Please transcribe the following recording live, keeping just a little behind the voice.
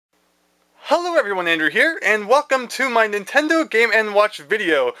Hello everyone, Andrew here, and welcome to my Nintendo Game & Watch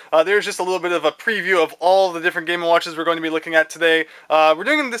video. There's just a little bit of a preview of all the different Game & Watches we're going to be looking at today. We're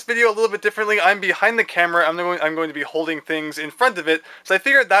doing this video a little bit differently. I'm behind the camera, I'm going to be holding things in front of it, so I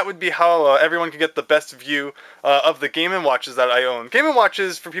figured that would be how everyone could get the best view of the Game & Watches that I own. Game &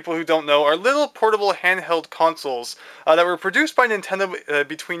 Watches, for people who don't know, are little portable handheld consoles that were produced by Nintendo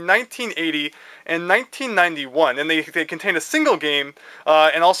between 1980 and 1991, and they contain a single game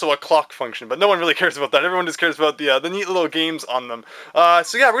and also a clock function, but no one really cares about that. Everyone just cares about the neat little games on them.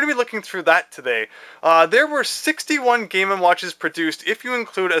 So yeah, we're going to be looking through that today. There were 61 Game & Watches produced if you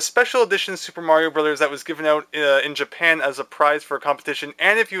include a special edition Super Mario Bros. That was given out in Japan as a prize for a competition,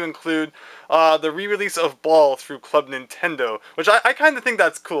 and if you include the re-release of Ball through Club Nintendo, which I kind of think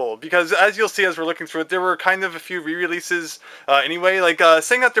that's cool, because as you'll see as we're looking through it, there were kind of a few re-releases anyway. Like,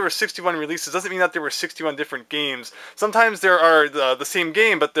 saying that there were 61 releases doesn't mean that there were 61 different games. Sometimes there are the same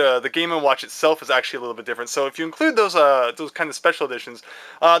game, but the Game & Watch itself is actually a little bit different. So if you include those kind of special editions,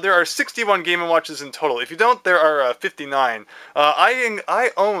 there are 61 Game & Watches in total. If you don't, there are 59.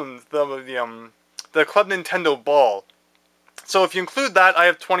 I own the Club Nintendo Ball. So if you include that, I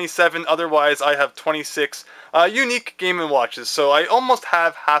have 27, otherwise I have 26 unique Game & Watches, so I almost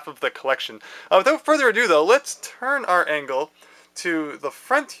have half of the collection. Without further ado though, let's turn our angle to the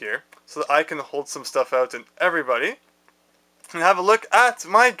front here, so that I can hold some stuff out to everybody, and have a look at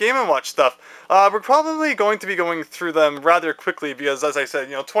my Game & Watch stuff. We're probably going to be going through them rather quickly because, as I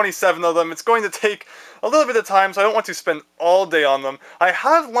said, 27 of them, it's going to take a little bit of time, so I don't want to spend all day on them. I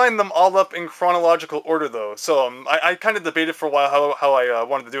have lined them all up in chronological order, though, so I kind of debated for a while how I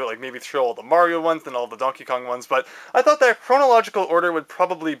wanted to do it, like maybe throw all the Mario ones and all the Donkey Kong ones, but I thought that chronological order would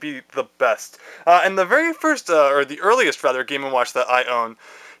probably be the best. And the very first, or the earliest, rather, Game & Watch that I own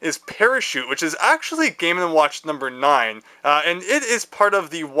is Parachute, which is actually Game & Watch number 9, and it is part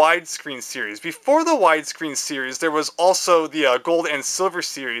of the Widescreen series. Before the Widescreen series, there was also the Gold and Silver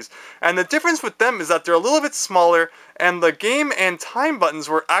series, and the difference with them is that they're a little bit smaller, and the game and time buttons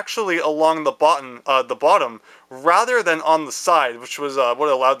were actually along the bottom rather than on the side, which was what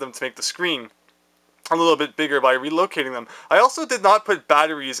allowed them to make the screen a little bit bigger by relocating them. I also did not put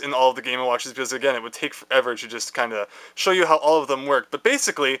batteries in all of the Game & Watches because, again, it would take forever to just kind of show you how all of them work. But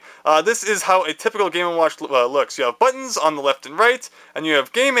basically, this is how a typical Game & Watch looks. You have buttons on the left and right, and you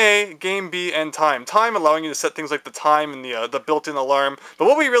have Game A, Game B, and Time. Time allowing you to set things like the time and the built-in alarm. But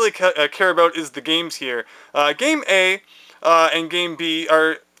what we really care about is the games here. Game A and Game B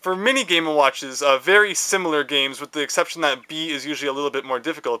are, for many Game & Watches, very similar games, with the exception that B is usually a little bit more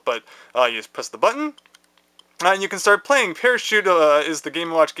difficult, but you just press the button, and you can start playing. Parachute is the Game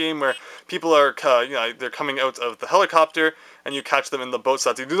 & Watch game where people are, they're coming out of the helicopter, and you catch them in the boat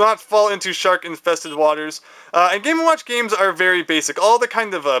so that they do not fall into shark-infested waters. And Game & Watch games are very basic. All the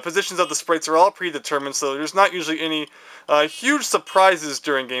kind of positions of the sprites are all predetermined, so there's not usually any huge surprises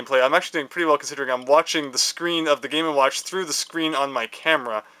during gameplay. I'm actually doing pretty well considering I'm watching the screen of the Game & Watch through the screen on my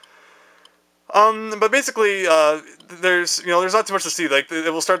camera. But basically, there's not too much to see. Like,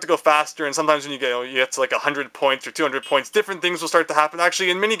 it will start to go faster, and sometimes when you get to like 100 points or 200 points, different things will start to happen. Actually,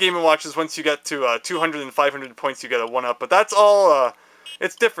 in many Game & Watches, once you get to 200 and 500 points, you get a 1-up. But that's all,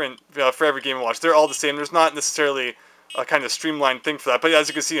 it's different for every Game & Watch. They're all the same. There's not necessarily a kind of streamlined thing for that. But as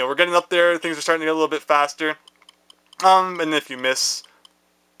you can see, we're getting up there. Things are starting to get a little bit faster. And if you miss,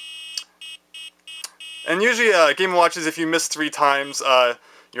 and usually Game & Watches, if you miss 3 times,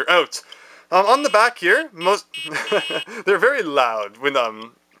 you're out. On the back here, they're very loud when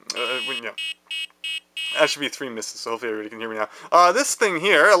that should be 3 misses, so hopefully everybody can hear me now. This thing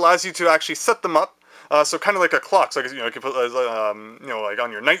here allows you to actually set them up, so kind of like a clock. So you can put like on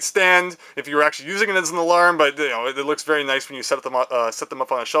your nightstand if you were actually using it as an alarm. But it looks very nice when you set them up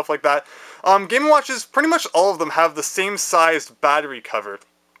on a shelf like that. Game & Watches, pretty much all of them have the same sized battery cover,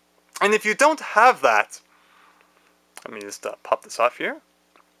 and if you don't have that, let me just pop this off here.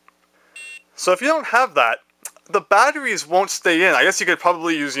 So if you don't have that, the batteries won't stay in. I guess you could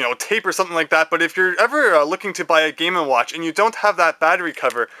probably use, tape or something like that, but if you're ever looking to buy a Game & Watch and you don't have that battery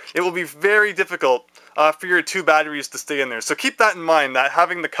cover, it will be very difficult for your 2 batteries to stay in there. So keep that in mind, that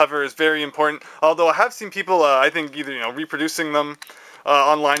having the cover is very important. Although I have seen people, I think, either, reproducing them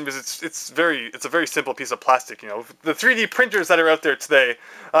online, because it's a very simple piece of plastic. The 3D printers that are out there today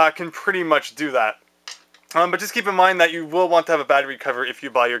can pretty much do that. But just keep in mind that you will want to have a battery cover if you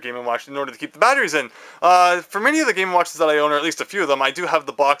buy your Game & Watch in order to keep the batteries in. For many of the Game & Watches that I own, or at least a few of them, I do have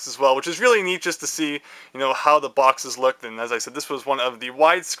the box as well, which is really neat just to see, how the boxes looked. And as I said, this was one of the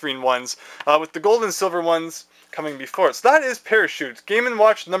widescreen ones, with the gold and silver ones coming before it. So that is Parachute, Game &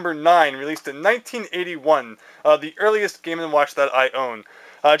 Watch number 9, released in 1981, the earliest Game & Watch that I own.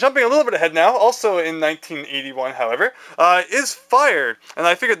 Jumping a little bit ahead now, also in 1981, however, is Fire. And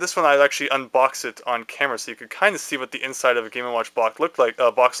I figured this one I'd actually unbox it on camera so you could kind of see what the inside of a Game & Watch box looks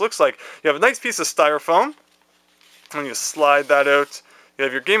like. You have a nice piece of styrofoam, and you slide that out. You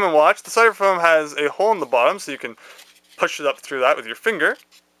have your Game & Watch. The styrofoam has a hole in the bottom, so you can push it up through that with your finger.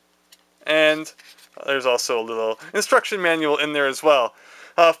 And there's also a little instruction manual in there as well.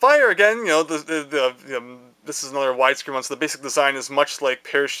 Fire, again, you know, this is another widescreen one, so the basic design is much like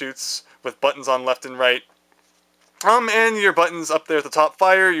parachutes with buttons on left and right. And your buttons up there at the top.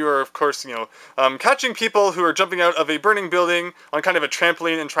 Fire, you are, of course, you know, catching people who are jumping out of a burning building on kind of a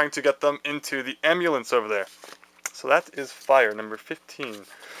trampoline and trying to get them into the ambulance over there. So that is Fire, number 15.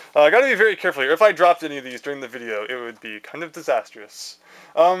 I gotta be very careful here. If I dropped any of these during the video, it would be kind of disastrous.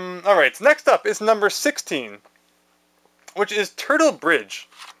 Alright, next up is number 16, which is Turtle Bridge.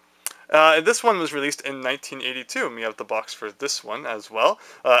 This one was released in 1982, and we have the box for this one as well.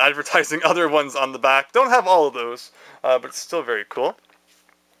 Advertising other ones on the back. Don't have all of those, but it's still very cool.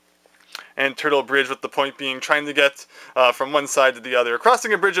 And Turtle Bridge, with the point being trying to get from one side to the other.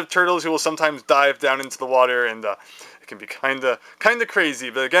 Crossing a bridge of turtles who will sometimes dive down into the water, and it can be kind of crazy.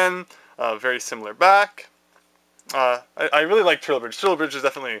 But again, very similar back. I really like Turtle Bridge. Turtle Bridge is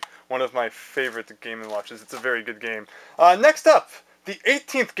definitely one of my favorite Game & Watches. It's a very good game. Next up, the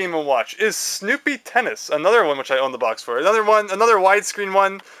 18th Game & Watch is Snoopy Tennis, another one which I own the box for. Another widescreen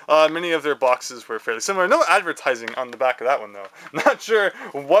one. Many of their boxes were fairly similar. No advertising on the back of that one, though. Not sure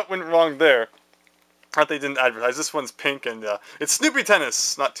what went wrong there. That they didn't advertise. This one's pink, and it's Snoopy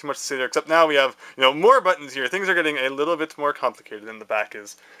Tennis. Not too much to say there, except now we have, you know, more buttons here. Things are getting a little bit more complicated, and the back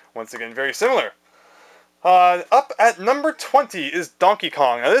is, once again, very similar. Up at number 20 is Donkey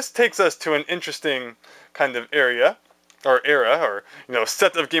Kong. Now this takes us to an interesting kind of era, or you know,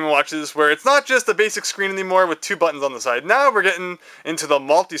 set of Game & Watches where it's not just a basic screen anymore with two buttons on the side. Now we're getting into the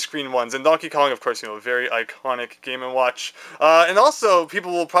multi-screen ones, and Donkey Kong, of course, you know, a very iconic Game & Watch. And also,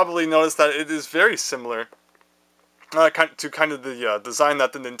 people will probably notice that it is very similar to kind of the design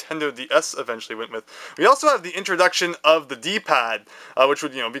that the Nintendo DS eventually went with. We also have the introduction of the D-pad, which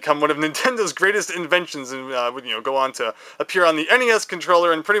would, you know, become one of Nintendo's greatest inventions, and would, you know, go on to appear on the NES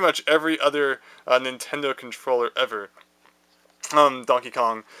controller and pretty much every other Nintendo controller ever. Donkey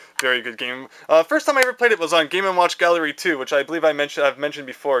Kong, very good game. First time I ever played it was on Game & Watch Gallery 2, which I believe I've mentioned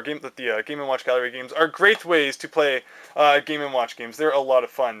before. That the Game & Watch Gallery games are great ways to play Game & Watch games. They're a lot of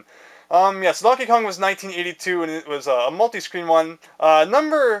fun. Yeah, so Donkey Kong was 1982, and it was a multi-screen one. 20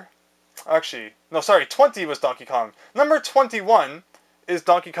 was Donkey Kong. Number 21 is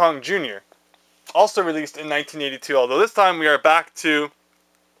Donkey Kong Jr., also released in 1982, although this time we are back to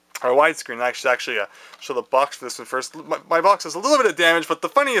our widescreen. Actually, show the box for this one first. My box has a little bit of damage, but the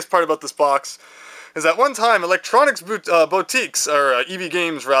funniest part about this box is at one time, electronics boutiques, or EB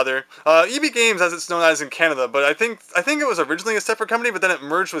Games rather, EB Games as it's known as in Canada, but I think it was originally a separate company, but then it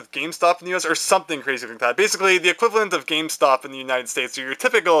merged with GameStop in the US, or something crazy like that. Basically, the equivalent of GameStop in the United States, so your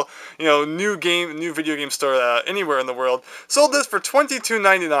typical, you know, new video game store anywhere in the world, sold this for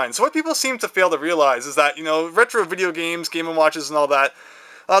 $22.99. So what people seem to fail to realize is that, you know, retro video games, Game & Watches and all that,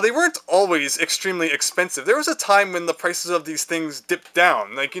 they weren't always extremely expensive. There was a time when the prices of these things dipped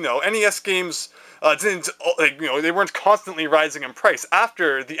down. Like, you know, NES games didn't, like, you know, they weren't constantly rising in price.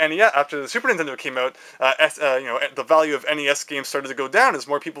 After the Super Nintendo came out, you know, the value of NES games started to go down as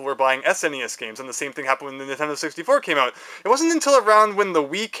more people were buying SNES games, and the same thing happened when the Nintendo 64 came out. It wasn't until around when the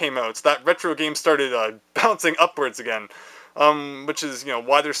Wii came out that retro games started bouncing upwards again. Which is, you know,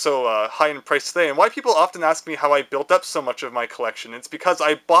 why they're so high in price today, and why people often ask me how I built up so much of my collection. It's because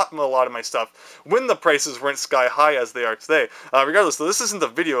I bought a lot of my stuff when the prices weren't sky high as they are today. Regardless, though, this isn't a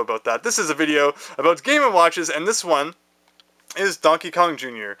video about that. This is a video about Game & Watches, and this one is Donkey Kong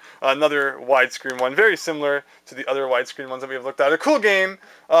Jr., another widescreen one, very similar to the other widescreen ones that we have looked at. A cool game.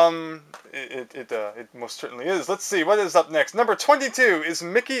 It most certainly is. Let's see, what is up next? Number 22 is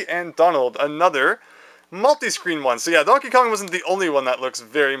Mickey and Donald, another multi-screen one. So yeah, Donkey Kong wasn't the only one that looks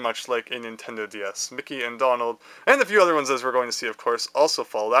very much like a Nintendo DS. Mickey and Donald, and a few other ones, as we're going to see, of course, also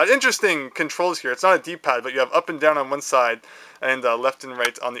follow that. Interesting controls here. It's not a D-pad, but you have up and down on one side, and left and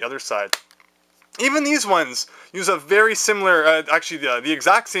right on the other side. Even these ones use a very similar, actually the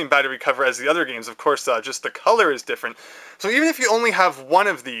exact same battery cover as the other games. Of course, just the color is different. So even if you only have one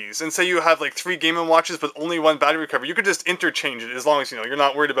of these, and say you have like 3 Game & Watches but only one battery cover, you could just interchange it, as long as, you know, you're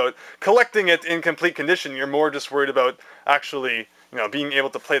not worried about collecting it in complete condition. You're more just worried about actually, you know, being able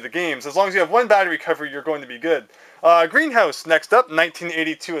to play the games. As long as you have one battery cover, you're going to be good. Greenhouse, next up,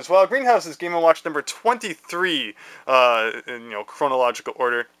 1982 as well. Greenhouse is Game & Watch number 23 in, you know, chronological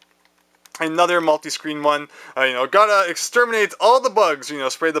order. Another multi-screen one, gotta exterminate all the bugs,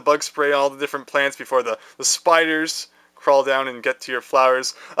 spray the bug spray on all the different plants before the spiders crawl down and get to your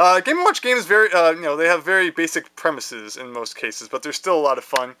flowers. Game & Watch games, they have very basic premises in most cases, but they're still a lot of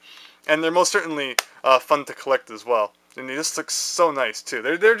fun, and they're most certainly fun to collect as well. And they just look so nice, too.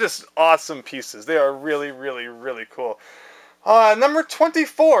 They're just awesome pieces. They are really, really, really cool. Number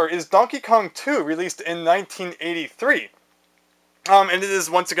 24 is Donkey Kong 2, released in 1983. And it is,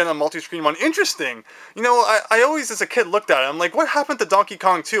 once again, a multi-screen one. Interesting. I always, as a kid, looked at it. I'm like, what happened to Donkey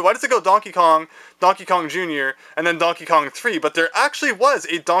Kong 2? Why does it go Donkey Kong Jr., and then Donkey Kong 3? But there actually was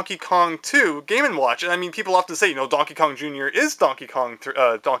a Donkey Kong 2 Game & Watch. And I mean, people often say, Donkey Kong Jr. is Donkey Kong 2.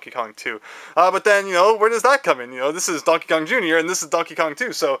 But then, where does that come in? This is Donkey Kong Jr., and this is Donkey Kong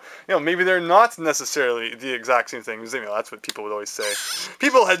 2. So, maybe they're not necessarily the exact same things. That's what people would always say.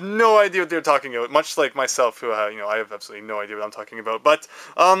 People had no idea what they were talking about, much like myself, who, I have absolutely no idea what I'm talking about. But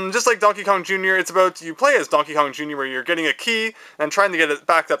just like Donkey Kong Jr., it's about you play as Donkey Kong Jr., where you're getting a key and trying to get it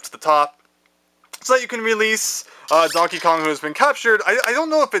back up to the top so that you can release Donkey Kong, who has been captured. I don't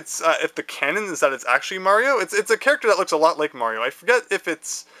know if it's if the canon is that it's actually Mario. It's a character that looks a lot like Mario. I forget if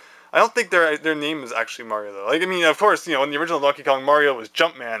it's. I don't think their name is actually Mario though. Like, I mean, of course, in the original Donkey Kong, Mario was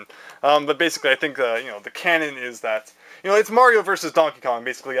Jumpman. But basically, I think the canon is that. It's Mario versus Donkey Kong,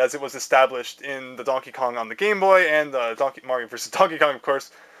 basically, as it was established in the Donkey Kong on the Game Boy, and Mario versus Donkey Kong, of course,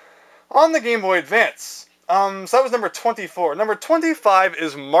 on the Game Boy Advance. So that was number 24. Number 25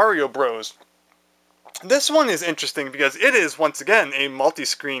 is Mario Bros. This one is interesting because it is, once again, a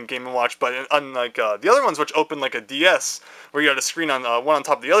multi-screen Game & Watch, but unlike the other ones, which open like a DS, where you had a screen on one on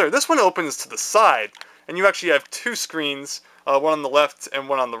top of the other, this one opens to the side, and you actually have two screens, one on the left and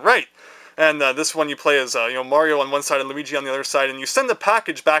one on the right. And this one you play as Mario on one side and Luigi on the other side, and you send a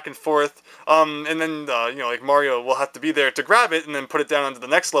package back and forth, and then like Mario will have to be there to grab it and then put it down onto the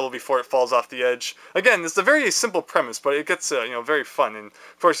next level before it falls off the edge. Again, it's a very simple premise, but it gets very fun. And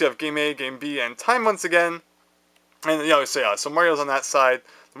of course you have Game A, Game B, and time once again. And so Mario's on that side,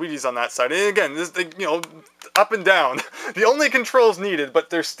 Luigi's on that side, and again, this up and down. The only controls needed, but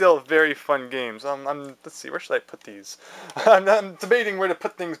they're still very fun games. Let's see, where should I put these? I'm debating where to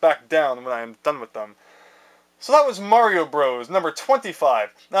put things back down when I'm done with them. So that was Mario Bros. Number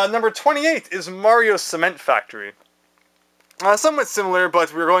 25. Number 28 is Mario Cement Factory. Somewhat similar,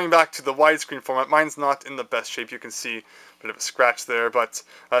 but we're going back to the widescreen format. Mine's not in the best shape. You can see a bit of a scratch there, but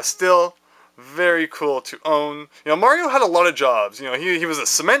still very cool to own. Mario had a lot of jobs. He was a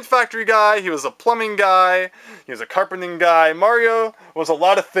cement factory guy, he was a plumbing guy, he was a carpenting guy. Mario was a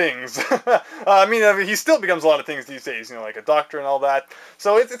lot of things. I mean, he still becomes a lot of things these days, like a doctor and all that.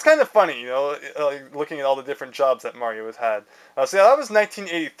 So it's kind of funny, looking at all the different jobs that Mario has had. So yeah, that was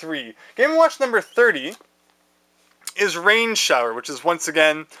 1983. Game & Watch number 30 is Rain Shower, which is once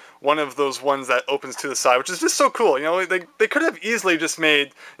again one of those ones that opens to the side, which is just so cool. They could have easily just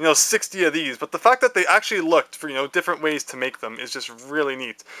made 60 of these, but the fact that they actually looked for different ways to make them is just really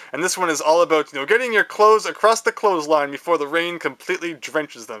neat. And this one is all about getting your clothes across the clothesline before the rain completely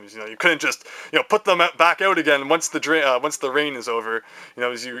drenches them. You couldn't just put them back out again once the rain is over.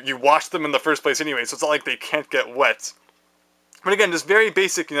 You washed them in the first place anyway, so it's not like they can't get wet. But again, just very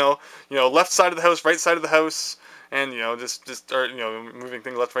basic. Left side of the house, right side of the house. And moving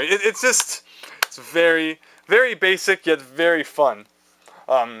things left, right. It's very, very basic yet very fun.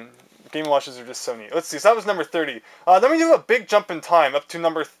 Game & Watches are just so neat. Let's see. So that was number 30. Then we do a big jump in time up to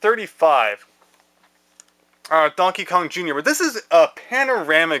number 35. Donkey Kong Jr. But this is a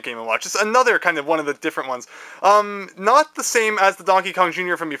Panorama Game & Watch. It's another kind of one of the different ones. Not the same as the Donkey Kong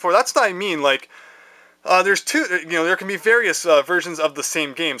Jr. from before. That's what I mean. Like. There's two, there can be various versions of the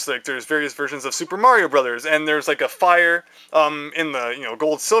same game. So, like, there's various versions of Super Mario Brothers, and there's, like, a fire in the,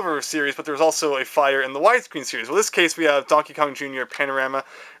 Gold Silver series, but there's also a fire in the Widescreen series. Well, in this case, we have Donkey Kong Jr. Panorama,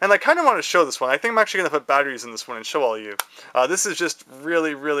 and I kind of want to show this one. I think I'm actually going to put batteries in this one and show all of you. This is just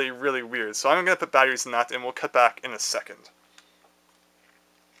really, really, really weird. So I'm going to put batteries in that, and we'll cut back in a second.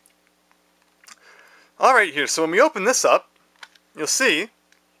 Alright, here, so when we open this up, you'll see.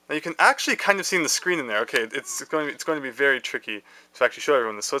 Now you can actually kind of see in the screen in there. Okay, it's going to be very tricky to actually show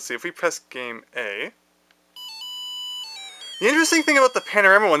everyone this. So let's see, if we press Game A. The interesting thing about the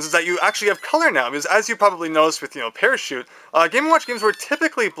Panorama ones is that you actually have color now, because as you probably noticed with, Parachute, Game & Watch games were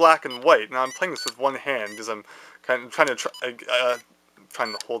typically black and white. Now I'm playing this with one hand, because I'm kind of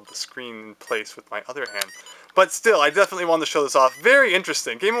trying to hold the screen in place with my other hand. But still, I definitely wanted to show this off. Very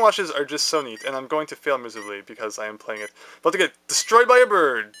interesting. Game & Watches are just so neat, and I'm going to fail miserably because I am playing it. About to get destroyed by a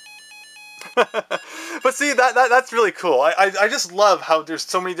bird. But see, that's really cool. I just love how there's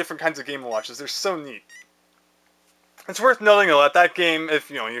so many different kinds of Game & Watches. They're so neat. It's worth noting though that game,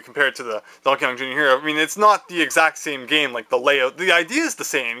 if you compare it to the Donkey Kong Jr. here, I mean it's not the exact same game. Like the layout, the idea is the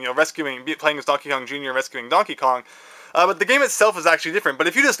same. Playing as Donkey Kong Jr. rescuing Donkey Kong, but the game itself is actually different. But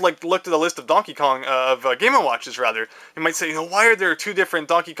if you just looked at a list of Donkey Kong Game & Watches rather, you might say, why are there two different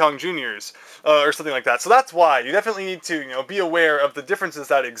Donkey Kong Juniors or something like that? So that's why you definitely need to be aware of the differences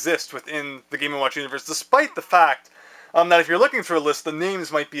that exist within the Game & Watch universe, despite the fact that if you're looking through a list, the names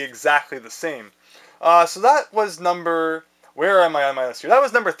might be exactly the same. So that was number... Where am I on my list here? That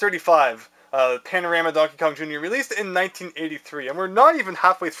was number 35. Panorama Donkey Kong Jr. released in 1983. And we're not even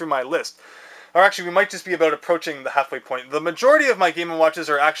halfway through my list. Or actually, we might just be about approaching the halfway point. The majority of my Game & Watches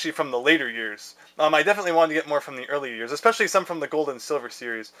are actually from the later years. I definitely wanted to get more from the early years, especially some from the Gold and Silver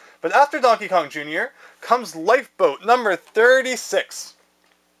series. But after Donkey Kong Jr. comes Lifeboat, number 36.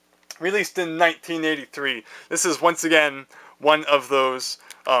 Released in 1983. This is, once again, one of those,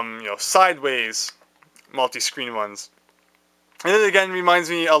 sideways multi-screen ones. And it again reminds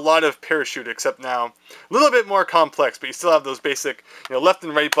me a lot of Parachute, except now a little bit more complex, but you still have those basic, left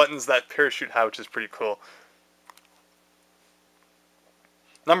and right buttons that Parachute have, which is pretty cool.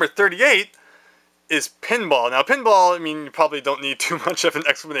 Number 38 is Pinball. Now, Pinball, I mean, you probably don't need too much of an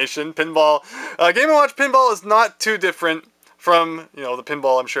explanation. Pinball, Game & Watch Pinball is not too different from, the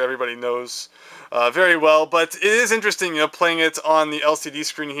pinball I'm sure everybody knows very well, but it is interesting, playing it on the LCD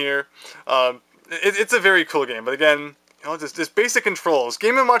screen here. It's a very cool game, but again, just basic controls.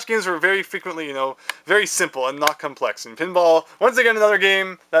 Game & Watch games are very frequently, very simple and not complex. And Pinball, once again, another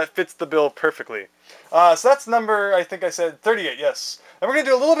game that fits the bill perfectly. So that's number, I think I said 38, yes. And we're going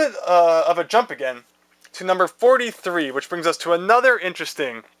to do a little bit of a jump again to number 43, which brings us to another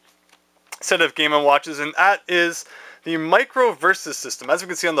interesting set of Game & Watches, and that is the Micro Versus system, as we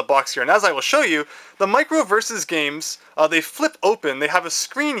can see on the box here. And as I will show you, the Micro Versus games, they flip open. They have a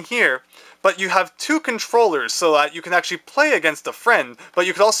screen here, but you have two controllers so that you can actually play against a friend, but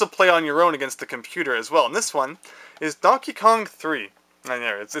you could also play on your own against the computer as well. And this one is Donkey Kong 3. And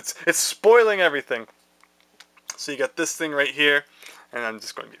there, it's spoiling everything. So you got this thing right here, and I'm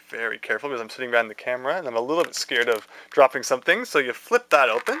just going to be very careful because I'm sitting behind the camera, and I'm a little bit scared of dropping something. So you flip that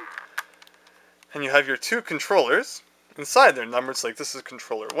open, and you have your two controllers inside there, numbered, like this is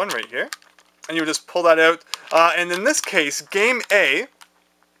controller 1 right here. And you would just pull that out, and in this case, Game A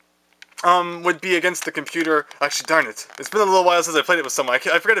would be against the computer. Actually, darn it. It's been a little while since I played it with someone.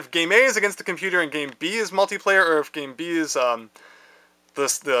 I forget if Game A is against the computer and Game B is multiplayer, or if Game B is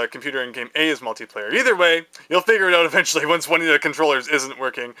the computer and Game A is multiplayer. Either way, you'll figure it out eventually once one of the controllers isn't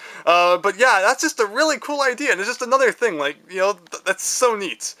working. But yeah, that's just a really cool idea, and it's just another thing, like, that's so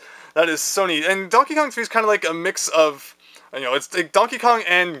neat. That is so neat. And Donkey Kong 3 is kind of like a mix of, it's like Donkey Kong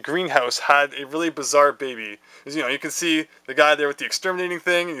and Greenhouse had a really bizarre baby. You can see the guy there with the exterminating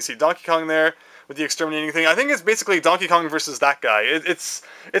thing, and you see Donkey Kong there with the exterminating thing. I think it's basically Donkey Kong versus that guy. It's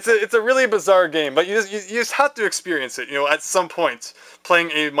a really bizarre game, but you just have to experience it, at some point, playing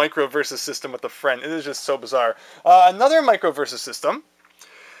a Micro Versus system with a friend. It is just so bizarre. Another Micro Versus system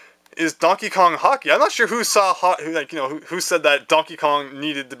is Donkey Kong Hockey. I'm not sure who saw who said that Donkey Kong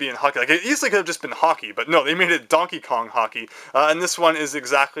needed to be in hockey. Like, it easily could have just been hockey, but no, they made it Donkey Kong Hockey. And this one is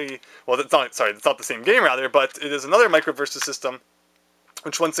exactly, well, it's not the same game rather, but it is another Micro Versus system,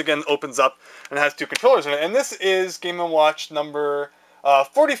 which once again opens up and has two controllers in it. And this is Game & Watch number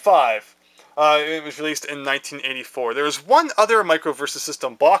 45. It was released in 1984. There was one other Micro Versus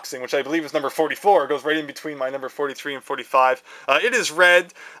system, Boxing, which I believe is number 44. It goes right in between my number 43 and 45. It is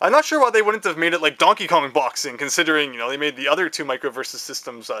red. I'm not sure why they wouldn't have made it like Donkey Kong Boxing, considering, they made the other two Micro Versus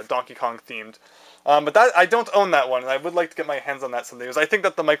systems Donkey Kong themed. But that, I don't own that one, and I would like to get my hands on that someday, because I think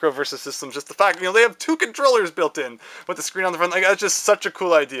that the Micro Versus system, just the fact, they have two controllers built in with the screen on the front, like, that's just such a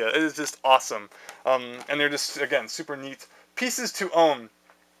cool idea. It is just awesome. And they're just, again, super neat pieces to own,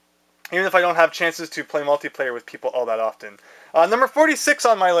 even if I don't have chances to play multiplayer with people all that often. Number 46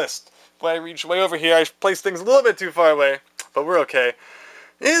 on my list, when I reach way over here, I placed things a little bit too far away, but we're okay,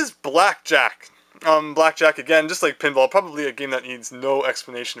 is Blackjack. Blackjack, again, just like Pinball, probably a game that needs no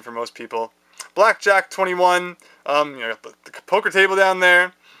explanation for most people. Blackjack 21, the poker table down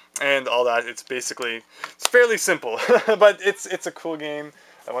there, and all that. It's fairly simple, but it's a cool game.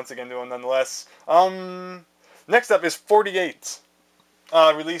 I once again do one nonetheless. Next up is 48.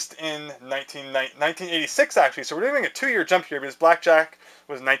 Released in 1986, actually, so we're doing a 2-year jump here, because Blackjack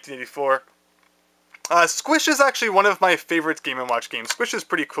was 1984. Squish is actually one of my favorite Game & Watch games. Squish is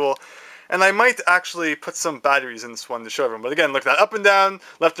pretty cool, and I might actually put some batteries in this one to show everyone. But again, look at that up and down,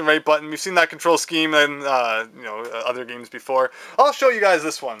 left and right button. We've seen that control scheme in other games before. I'll show you guys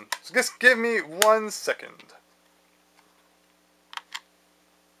this one. So just give me 1 second.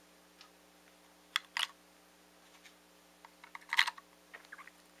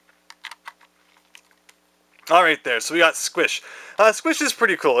 Alright there, so we got Squish. Squish is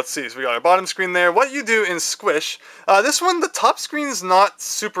pretty cool. Let's see, so we got our bottom screen there. What you do in Squish, this one, the top screen is not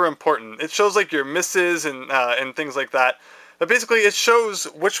super important. It shows like your misses and things like that. But basically it shows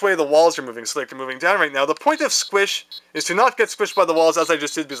which way the walls are moving, so like they're moving down right now. The point of Squish is to not get squished by the walls, as I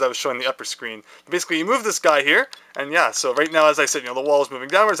just did because I was showing the upper screen. But basically you move this guy here, and yeah, so right now, as I said, the wall is moving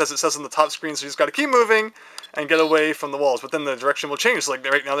downwards as it says on the top screen, so you just gotta keep moving and get away from the walls. But then the direction will change, so like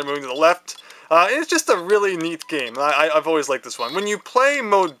right now they're moving to the left. It's just a really neat game. I've always liked this one. When you play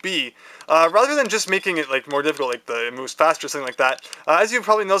Mode B, rather than just making it like more difficult, like it moves faster or something like that, as you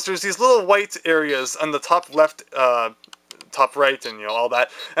probably noticed, there's these little white areas on the top left, top right, and all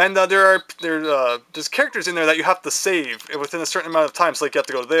that. And there's characters in there that you have to save within a certain amount of time. So like you have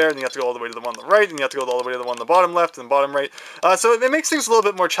to go there, and you have to go all the way to the one on the right, and you have to go all the way to the one on the bottom left and bottom right. So it makes things a little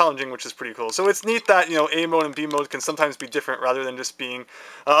bit more challenging, which is pretty cool. So it's neat that A mode and B mode can sometimes be different rather than just being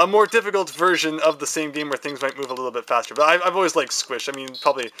a more difficult version of the same game where things might move a little bit faster. But I've always liked Squish. I mean,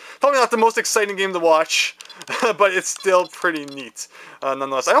 probably not the most exciting game to watch, but it's still pretty neat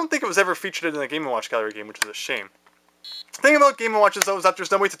nonetheless. I don't think it was ever featured in a Game & Watch Gallery game, which is a shame. The thing about Game & Watches, though, is that there's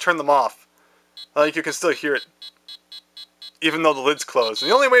no way to turn them off. Like, you can still hear it, even though the lid's closed.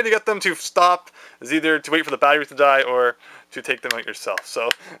 And the only way to get them to stop is either to wait for the battery to die or to take them out yourself. So,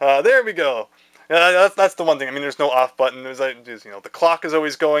 there we go. That's the one thing. I mean, there's no off button. There's the clock is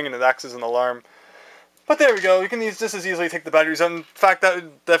always going and it acts as an alarm. But there we go. You can just as easily take the batteries out. In fact, that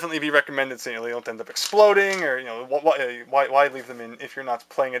would definitely be recommended so they don't end up exploding, or why leave them in if you're not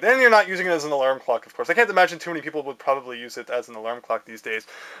playing it and you're not using it as an alarm clock. Of course, I can't imagine too many people would probably use it as an alarm clock these days.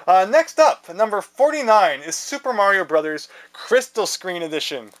 Next up, number 49 is Super Mario Bros. Crystal Screen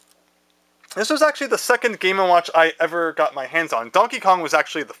Edition. This was actually the second Game & Watch I ever got my hands on. Donkey Kong was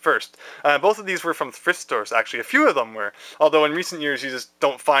actually the first. Both of these were from thrift stores, actually. A few of them were. Although in recent years, you just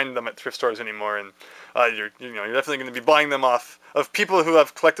don't find them at thrift stores anymore. And you're definitely going to be buying them off of people who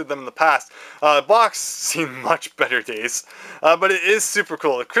have collected them in the past. Box seen much better days. But it is super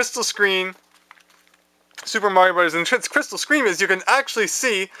cool. The Crystal Screen, Super Mario Bros. And its Crystal Screen is you can actually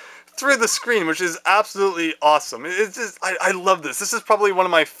see through the screen, which is absolutely awesome. It's just, I love this. This is probably one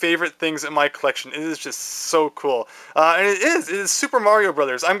of my favorite things in my collection. It is just so cool. And it is Super Mario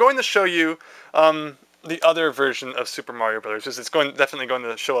Brothers. I'm going to show you the other version of Super Mario Brothers, because it's definitely going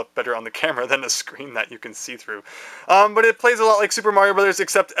to show up better on the camera than the screen that you can see through. But it plays a lot like Super Mario Brothers,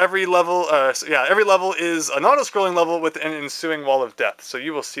 except every level, every level is an auto-scrolling level with an ensuing wall of death. So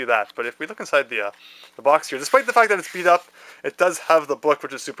you will see that. But if we look inside the box here, despite the fact that it's beat up, it does have the book,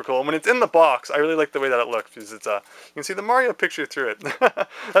 which is super cool. And when it's in the box, I really like the way that it looks, because it's you can see the Mario picture through it.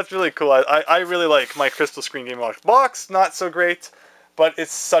 That's really cool. I really like my Crystal Screen Game & Watch. Box, not so great, but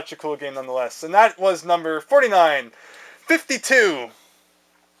it's such a cool game nonetheless. And that was number 49. 52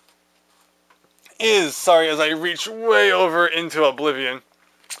 is, sorry, as I reach way over into oblivion,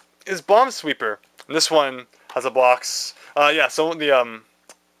 is Bomb Sweeper. And this one has a box. So the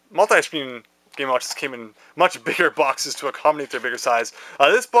Multiscreen Game & Watches came in much bigger boxes to accommodate their bigger size.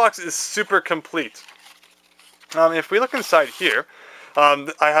 This box is super complete. If we look inside here, I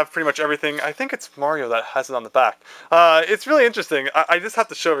have pretty much everything. I think it's Mario that has it on the back. It's really interesting. I just have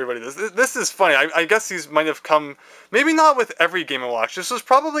to show everybody this. This is funny. I guess these might have come, maybe not with every Game & Watch. This was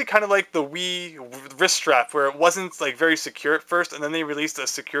probably kind of like the Wii wrist strap, where it wasn't like very secure at first, and then they released a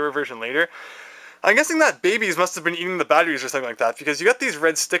secure version later. I'm guessing that babies must have been eating the batteries or something like that, because you got these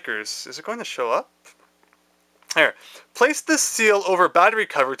red stickers. Is it going to show up? Here. Place this seal over battery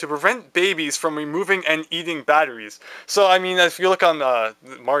cover to prevent babies from removing and eating batteries. So, I mean, if you look on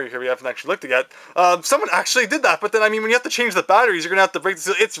Mario here, we haven't actually looked at yet, someone actually did that. But then, I mean, when you have to change the batteries, you're going to have to break the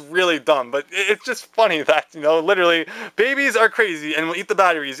seal. It's really dumb. But it's just funny that, literally, babies are crazy and will eat the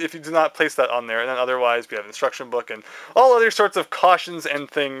batteries if you do not place that on there. And then otherwise, we have an instruction book and all other sorts of cautions and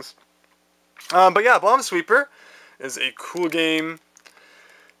things. But yeah, Bomb Sweeper is a cool game,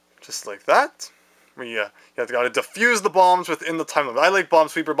 just like that. Where you have to defuse the bombs within the time limit. I like Bomb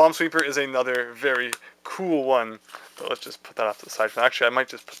Sweeper. Bomb Sweeper is another very cool one. But let's just put that off to the side. Actually, I might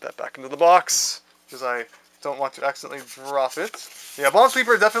just put that back into the box, because I don't want to accidentally drop it. Yeah, Bomb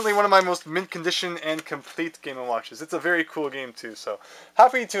Sweeper is definitely one of my most mint condition and complete Game & Watches. It's a very cool game too, so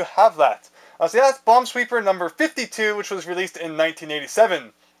happy to have that. So yeah, that's Bomb Sweeper number 52, which was released in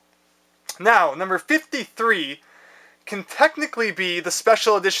 1987. Now, number 53 can technically be the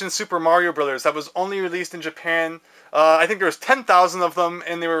special edition Super Mario Bros. That was only released in Japan. I think there was 10,000 of them,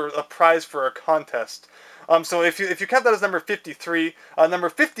 and they were a prize for a contest. So if you count that as number 53, number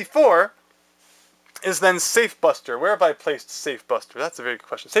 54 is then Safe Buster. Where have I placed Safe Buster? That's a very good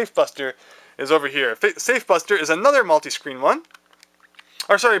question. Safe Buster is over here. Safe Buster is another multi-screen one.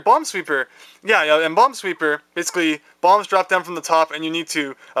 or sorry, Bomb Sweeper. Yeah, and Bomb Sweeper, basically, bombs drop down from the top, and you need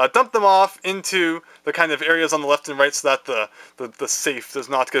to dump them off into the kind of areas on the left and right so that the safe does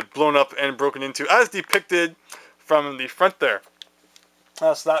not get blown up and broken into, as depicted from the front there.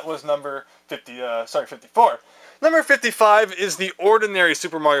 So that was number 54. Number 55 is the ordinary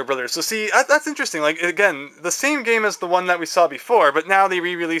Super Mario Brothers. So see, that's interesting. Like, again, the same game as the one that we saw before, but now they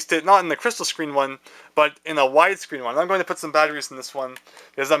re-released it, not in the crystal screen one, but in a widescreen one. I'm going to put some batteries in this one,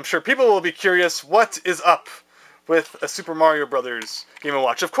 because I'm sure people will be curious, what is up with a Super Mario Brothers Game &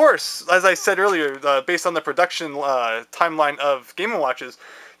 Watch? Of course, as I said earlier, based on the production timeline of Game & Watches,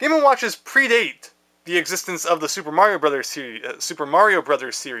 Game & Watches predate the existence of the Super Mario Brothers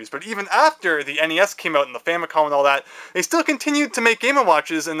series, but even after the NES came out and the Famicom and all that, they still continued to make Game &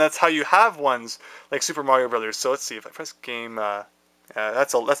 Watches, and that's how you have ones like Super Mario Brothers. So let's see, if I press game,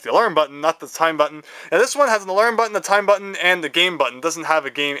 that's the alarm button, not the time button. And this one has an alarm button, a time button, and the game button. It doesn't have a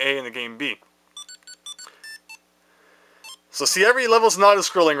game A and a game B. So see, every level's not a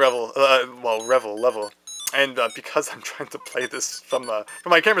scrolling level. And because I'm trying to play this from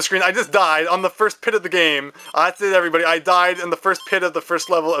my camera screen, I just died on the first pit of the game. That's it, everybody. I died in the first pit of the first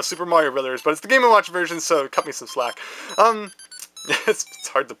level of Super Mario Brothers, but it's the Game & Watch version, so cut me some slack. It's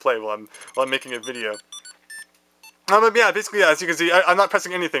hard to play while I'm making a video. But yeah, basically, as you can see, I'm not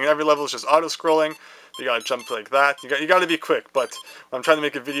pressing anything. Every level is just auto-scrolling. You gotta jump like that. You gotta be quick. But I'm trying to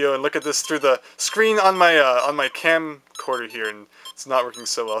make a video and look at this through the screen on my camcorder here, and it's not working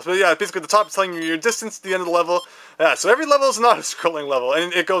so well. But yeah, basically the top is telling you your distance to the end of the level. Yeah, so every level is not a scrolling level,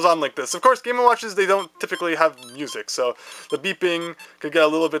 and it goes on like this. Of course, Game & Watches, they don't typically have music, so the beeping could get a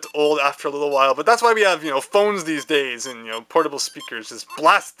little bit old after a little while. But that's why we have, phones these days and, portable speakers. Just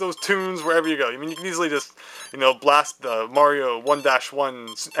blast those tunes wherever you go. I mean, you can easily just, blast the Mario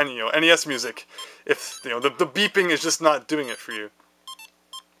 1-1 and, NES music if, the beeping is just not doing it for you.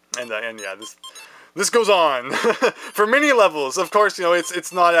 And yeah, this goes on for many levels. Of course,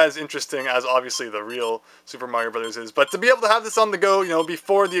 it's not as interesting as obviously the real Super Mario Brothers is, but to be able to have this on the go,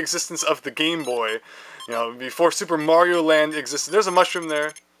 before the existence of the Game Boy, before Super Mario Land existed. There's a mushroom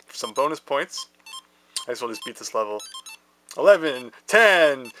there for some bonus points. I guess we'll just beat this level. 11,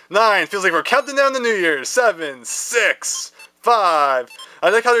 10, 9. Feels like we're counting down the New Year's. 7, 6, 5. I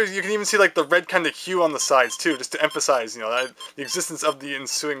like how you can even see like the red kind of hue on the sides too, just to emphasize, the existence of the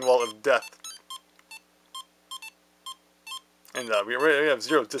ensuing wall of death. And we have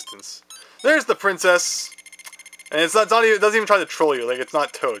 0 distance. There's the princess, and it doesn't even try to troll you. Like, it's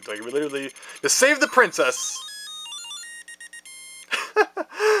not Toad. Like, we literally just save the princess.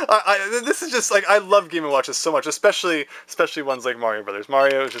 This is just like, I love Game & Watches so much, especially ones like Mario Brothers.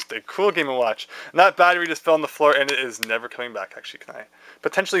 Mario is just a cool Game & Watch. And that battery just fell on the floor, and it is never coming back. Actually, can I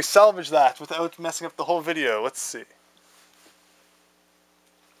potentially salvage that without messing up the whole video? Let's see.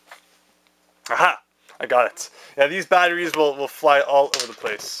 Aha! I got it. Yeah, these batteries will fly all over the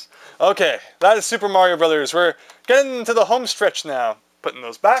place. Okay, that is Super Mario Brothers. We're getting into the home stretch now. Putting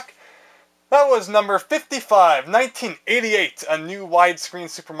those back. That was number 55, 1988, a new widescreen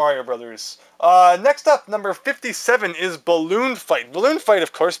Super Mario Brothers. Next up, number 57 is Balloon Fight. Balloon Fight,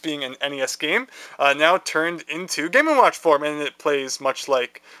 of course, being an NES game, now turned into Game & Watch form, and it plays much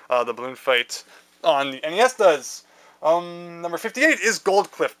like the Balloon Fight on the NES does. Number 58 is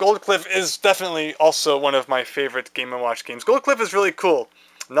Gold Cliff. Gold Cliff is definitely also one of my favorite Game & Watch games. Gold Cliff is really cool.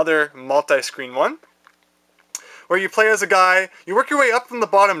 Another multi-screen one, where you play as a guy, you work your way up from the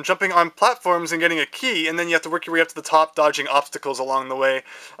bottom, jumping on platforms and getting a key, and then you have to work your way up to the top, dodging obstacles along the way.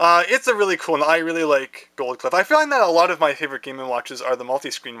 It's a really cool one. I really like Gold Cliff. I find that a lot of my favorite Game & Watches are the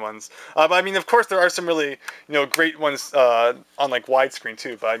multi-screen ones. But I mean, of course, there are some really, great ones on like widescreen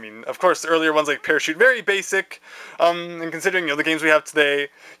too. But I mean, of course, the earlier ones like Parachute, very basic. And considering, the games we have today,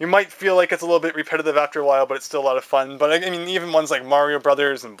 you might feel like it's a little bit repetitive after a while, but it's still a lot of fun. But I mean, even ones like Mario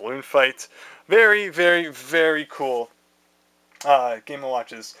Brothers and Balloon Fight, very, very, very cool Game &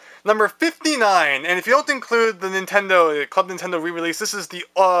 Watches. Number 59, and if you don't include the Club Nintendo re-release, this is the,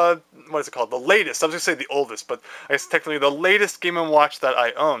 what is it called? The latest. I was going to say the oldest, but I guess technically the latest Game & Watch that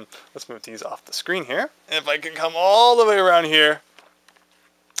I own. Let's move these off the screen here. If I can come all the way around here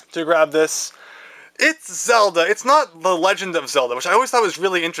to grab this. It's Zelda. It's not The Legend of Zelda, which I always thought was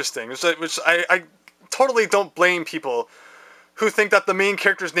really interesting, which I totally don't blame people who think that the main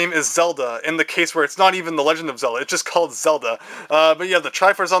character's name is Zelda, in the case where it's not even The Legend of Zelda, it's just called Zelda. But you have the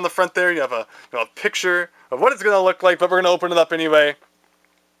Triforce on the front there, you have a picture of what it's going to look like, but we're going to open it up anyway.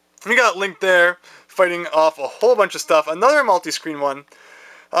 We got Link there, fighting off a whole bunch of stuff. Another multi-screen one.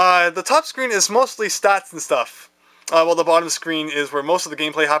 The top screen is mostly stats and stuff, while the bottom screen is where most of the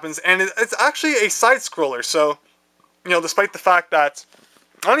gameplay happens, and it's actually a side-scroller, so, despite the fact that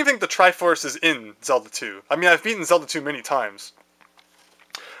I don't even think the Triforce is in Zelda 2. I mean, I've beaten Zelda 2 many times.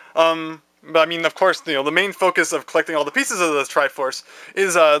 But I mean, of course, the main focus of collecting all the pieces of the Triforce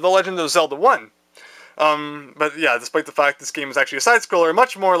is The Legend of Zelda 1. But yeah, despite the fact this game is actually a side-scroller,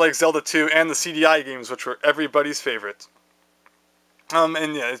 much more like Zelda 2 and the CDI games, which were everybody's favorite.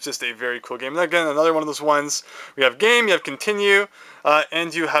 And yeah, it's just a very cool game. And again, another one of those ones, we have game, you have continue,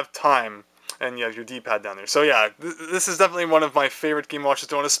 and you have time. And you have your D-pad down there. So yeah, this is definitely one of my favorite Game & Watches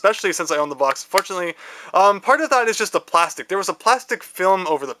to own, especially since I own the box. Fortunately, part of that is just the plastic. There was a plastic film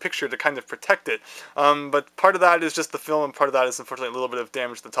over the picture to kind of protect it. But part of that is just the film, and part of that is unfortunately a little bit of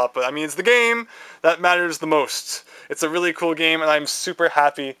damage to the top. But I mean, it's the game that matters the most. It's a really cool game, and I'm super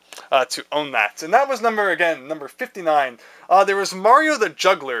happy to own that. And that was number 59. There was Mario the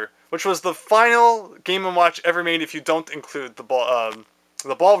Juggler, which was the final Game & Watch ever made if you don't include the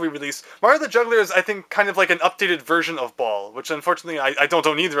Ball re-release. Mario the Juggler is, I think, kind of like an updated version of Ball, which unfortunately I don't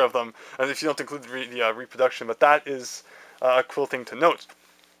own either of them, if you don't include the reproduction, but that is a cool thing to note.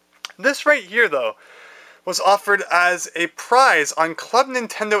 This right here, though, was offered as a prize on Club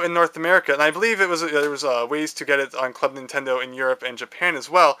Nintendo in North America, and I believe there was ways to get it on Club Nintendo in Europe and Japan as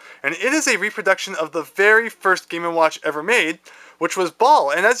well, and it is a reproduction of the very first Game & Watch ever made, which was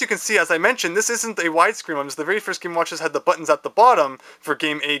Ball. And as you can see, as I mentioned, this isn't a widescreen one. The very first Game & Watches had the buttons at the bottom for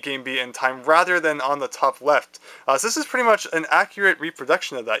Game A, Game B, and Time, rather than on the top left. So this is pretty much an accurate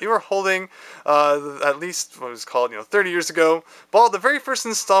reproduction of that. You are holding, at least what was called, 30 years ago, Ball, the very first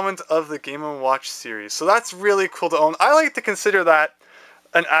installment of the Game & Watch series. So that's really cool to own. I like to consider that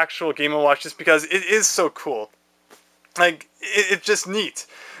an actual Game & Watch just because it is so cool. Like, it's just neat.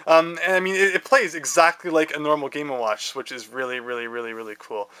 And I mean, it plays exactly like a normal Game & Watch, which is really, really, really, really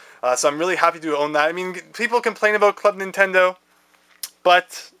cool. So I'm really happy to own that. I mean, people complain about Club Nintendo,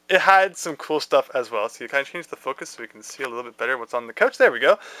 but it had some cool stuff as well. So you kind of change the focus so we can see a little bit better what's on the couch. There we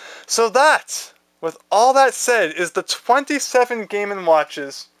go. So that, with all that said, is the 27 Game &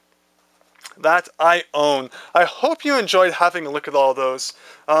 Watches that I own. I hope you enjoyed having a look at all those.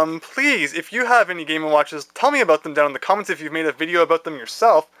 Please, if you have any Game & Watches, tell me about them down in the comments if you've made a video about them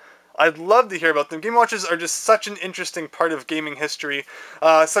yourself. I'd love to hear about them. Game & Watches are just such an interesting part of gaming history,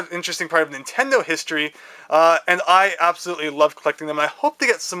 such an interesting part of Nintendo history, and I absolutely love collecting them. I hope to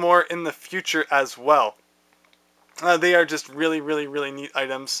get some more in the future as well. They are just really, really, really neat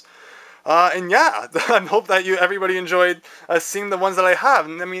items. And yeah, I hope that everybody enjoyed seeing the ones that I have.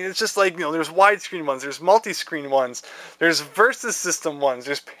 And I mean, it's just like, there's widescreen ones, there's multi-screen ones, there's Versus System ones,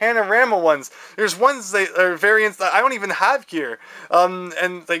 there's Panorama ones, there's ones that are variants that I don't even have here.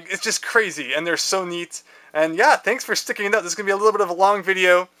 And like, it's just crazy, and they're so neat. And yeah, thanks for sticking it out. This is going to be a little bit of a long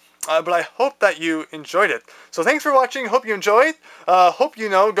video. But I hope that you enjoyed it. So thanks for watching. Hope you enjoyed. Hope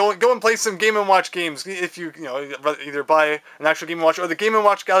go and play some Game & Watch games. If you either buy an actual Game & Watch or the Game &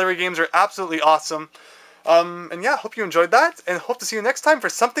 Watch gallery games are absolutely awesome. And yeah, hope you enjoyed that, and hope to see you next time for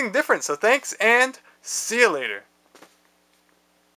something different. So thanks, and see you later.